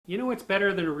You know what's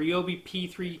better than a Ryobi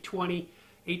P320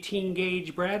 18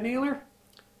 gauge brad nailer?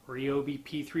 Ryobi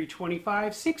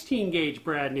P325 16 gauge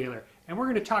brad nailer. And we're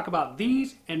going to talk about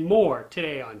these and more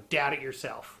today on Dad It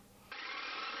Yourself.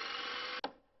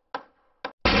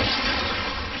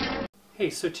 Hey,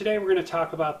 so today we're going to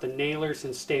talk about the nailers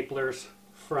and staplers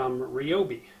from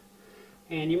Ryobi.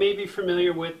 And you may be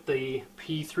familiar with the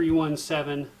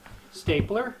P317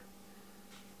 stapler,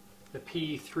 the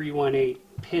P318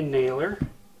 pin nailer,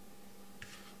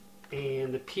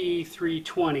 and the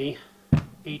P320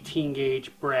 18 gauge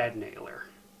brad nailer.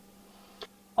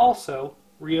 Also,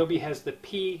 Ryobi has the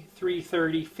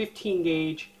P330 15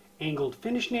 gauge angled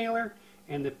finish nailer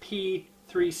and the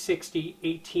P360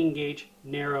 18 gauge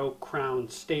narrow crown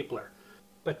stapler.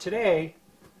 But today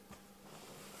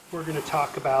we're going to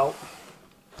talk about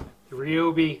the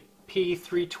Ryobi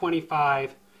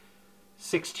P325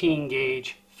 16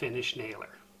 gauge finish nailer.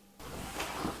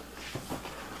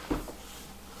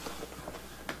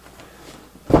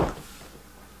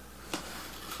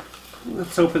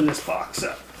 Let's open this box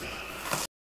up.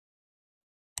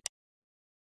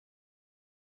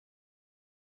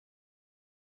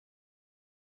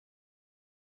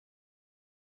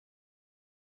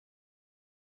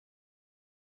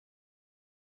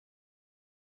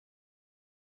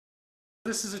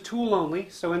 This is a tool only,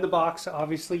 so in the box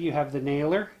obviously you have the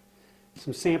nailer,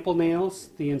 some sample nails,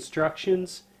 the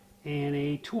instructions, and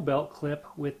a tool belt clip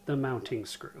with the mounting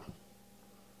screw.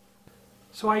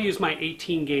 So I use my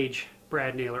 18 gauge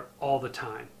brad nailer all the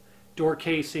time. Door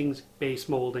casings, base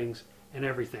moldings, and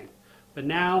everything. But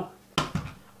now,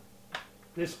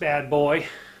 this bad boy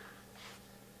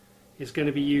is going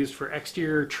to be used for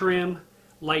exterior trim,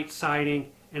 light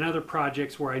siding, and other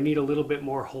projects where I need a little bit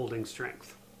more holding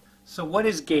strength. So what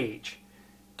is gauge?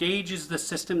 Gauge is the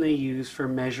system they use for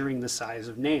measuring the size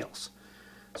of nails.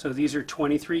 So these are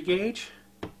 23 gauge,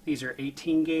 these are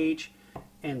 18 gauge,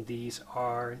 and these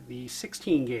are the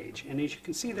 16 gauge. And as you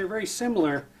can see, they're very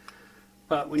similar,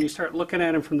 but when you start looking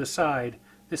at them from the side,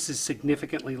 this is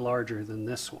significantly larger than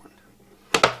this one.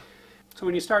 So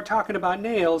when you start talking about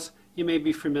nails, you may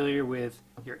be familiar with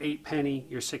your 8 penny,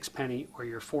 your 6 penny, or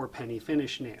your 4 penny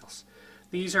finish nails.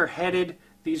 These are headed,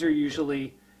 these are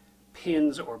usually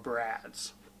pins or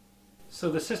brads. So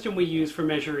the system we use for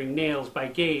measuring nails by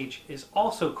gauge is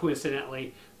also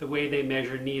coincidentally the way they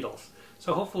measure needles.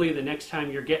 So hopefully the next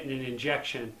time you're getting an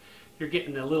injection, you're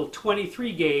getting a little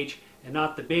 23 gauge and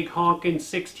not the big honking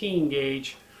 16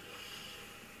 gauge.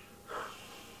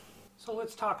 So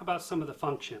let's talk about some of the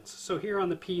functions. So here on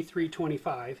the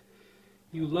P325,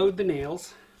 you load the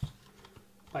nails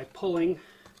by pulling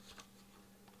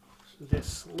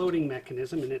this loading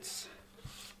mechanism, and it's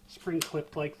spring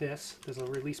clipped like this. There's a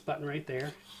release button right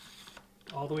there,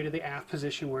 all the way to the aft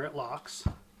position where it locks.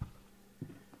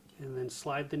 And then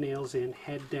slide the nails in,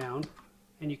 head down,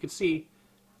 and you can see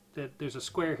that there's a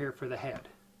square here for the head.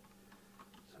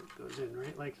 So it goes in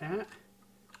right like that.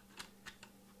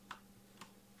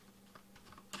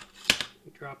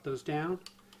 You drop those down,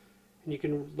 and you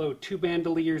can load 2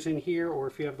 bandoliers in here, or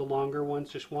if you have the longer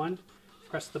ones, just one.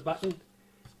 Press the button,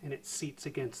 and it seats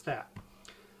against that.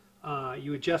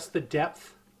 You adjust the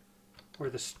depth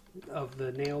of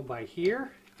the nail by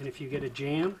here, and if you get a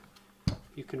jam,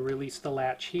 you can release the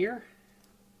latch here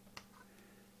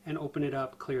and open it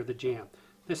up, clear the jam.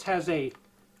 This has a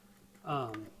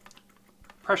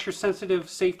pressure sensitive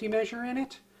safety measure in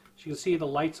it. As you can see, the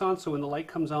light's on, so when the light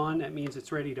comes on, that means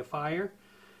it's ready to fire.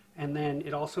 And then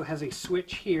it also has a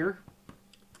switch here,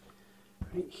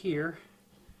 right here,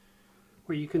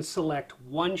 where you can select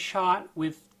one shot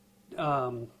with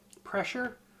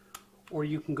pressure, or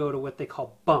you can go to what they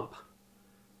call bump.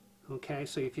 Okay,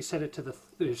 so if you set it to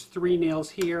there's 3 nails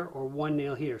here or 1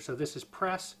 nail here. So this is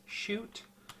press, shoot,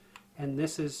 and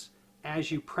this is, as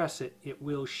you press it, it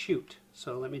will shoot.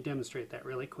 So let me demonstrate that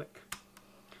really quick.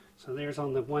 So there's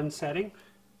on the 1 setting,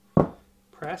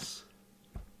 press,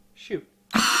 shoot.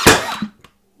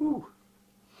 Woo.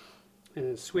 And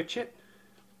then switch it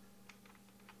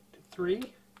to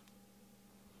 3,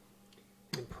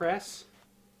 and press.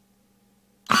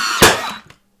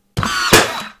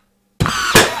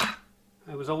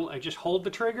 I just hold the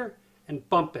trigger and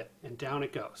bump it, and down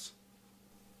it goes.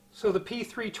 So the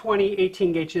P320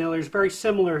 18 gauge nailer is very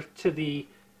similar to the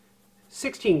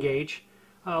 16 gauge.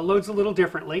 Loads a little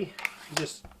differently.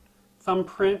 Just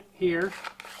thumbprint here,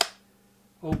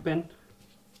 open,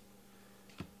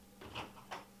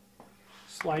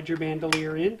 slide your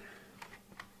bandolier in,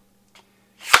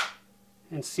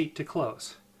 and seat to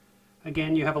close.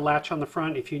 Again, you have a latch on the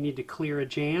front if you need to clear a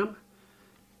jam,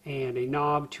 and a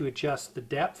knob to adjust the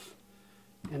depth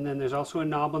And then there's also a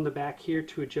knob on the back here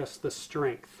to adjust the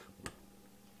strength.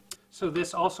 So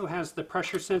this also has the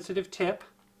pressure sensitive tip,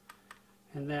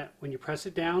 and that when you press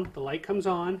it down, the light comes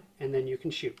on and then you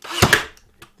can shoot.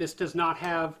 This does not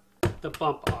have the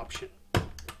bump option.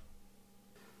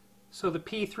 So the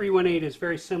P318 is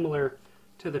very similar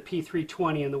to the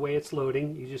P320 in the way it's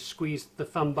loading. You just squeeze the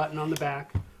thumb button on the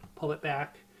back, pull it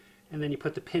back, and then you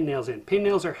put the pin nails in. Pin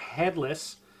nails are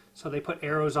headless, so they put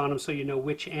arrows on them so you know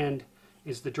which end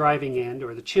is the driving end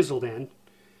or the chiseled end.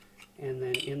 And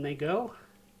then in they go,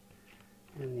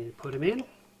 and you put them in,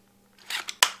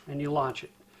 and you launch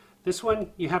it. This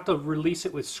one, you have to release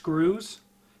it with screws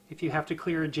if you have to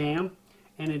clear a jam,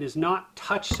 and it is not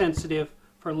touch sensitive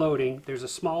for loading. There's a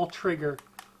small trigger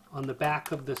on the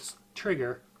back of this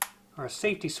trigger, or a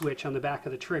safety switch on the back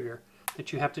of the trigger,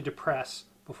 that you have to depress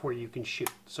before you can shoot.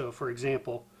 So for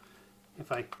example,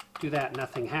 if I do that,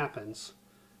 nothing happens,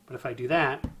 but if I do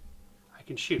that, I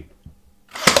can shoot.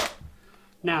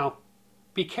 Now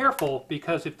be careful,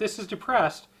 because if this is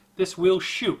depressed, this will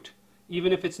shoot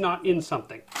even if it's not in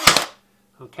something.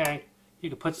 Okay, you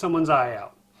can put someone's eye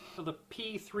out. So the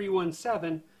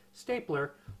P317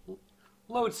 stapler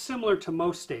loads similar to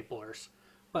most staplers,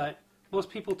 but most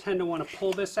people tend to want to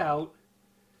pull this out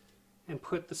and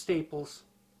put the staples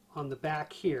on the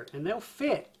back here, and they'll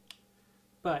fit,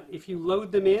 but if you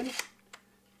load them in,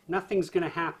 nothing's going to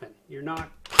happen.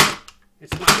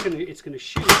 It's going to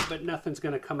shoot, but nothing's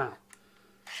going to come out.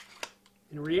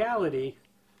 In reality,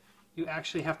 you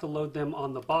actually have to load them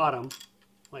on the bottom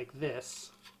like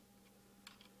this.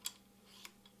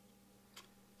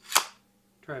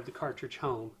 Drive the cartridge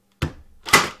home,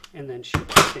 and then shoot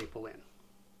the staple in.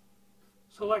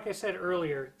 So like I said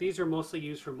earlier, these are mostly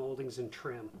used for moldings and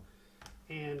trim.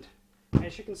 And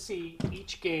as you can see,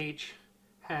 each gauge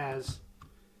has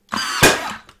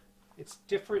its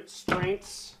different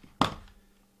strengths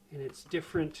and its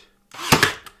different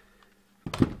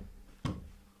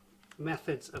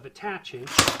methods of attaching.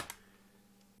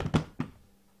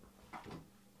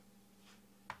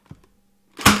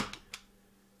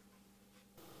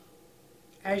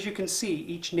 As you can see,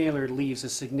 each nailer leaves a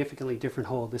significantly different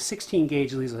hole. The 16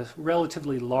 gauge leaves a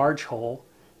relatively large hole,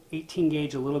 18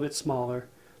 gauge a little bit smaller,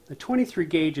 the 23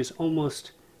 gauge is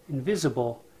almost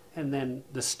invisible, and then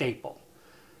the staple.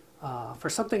 For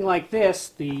something like this,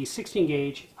 the 16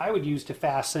 gauge I would use to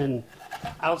fasten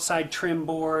outside trim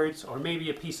boards or maybe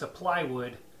a piece of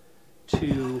plywood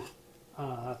to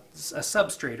a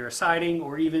substrate or a siding,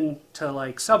 or even to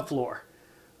like subfloor.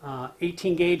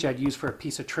 18 gauge I'd use for a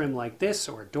piece of trim like this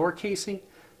or a door casing.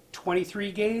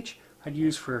 23 gauge I'd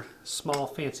use for small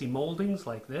fancy moldings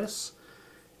like this.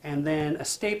 And then a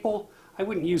staple I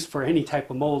wouldn't use for any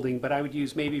type of molding, but I would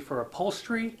use maybe for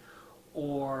upholstery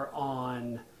or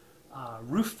on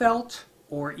roof felt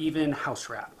or even house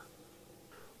wrap.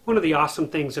 One of the awesome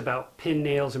things about pin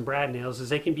nails and brad nails is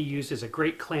they can be used as a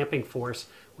great clamping force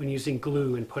when using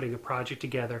glue and putting a project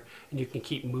together, and you can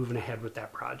keep moving ahead with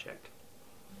that project.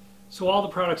 So all the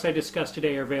products I discussed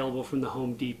today are available from the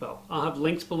Home Depot. I'll have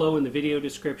links below in the video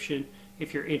description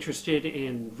if you're interested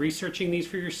in researching these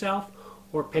for yourself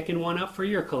or picking one up for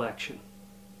your collection.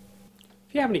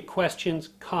 If you have any questions,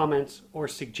 comments, or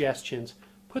suggestions,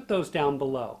 put those down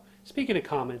below. Speaking of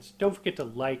comments, don't forget to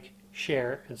like,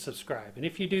 share, and subscribe. And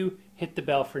if you do, hit the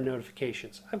bell for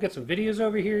notifications. I've got some videos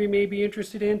over here you may be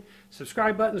interested in.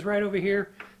 Subscribe button's right over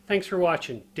here. Thanks for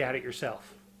watching. Dad it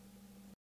yourself.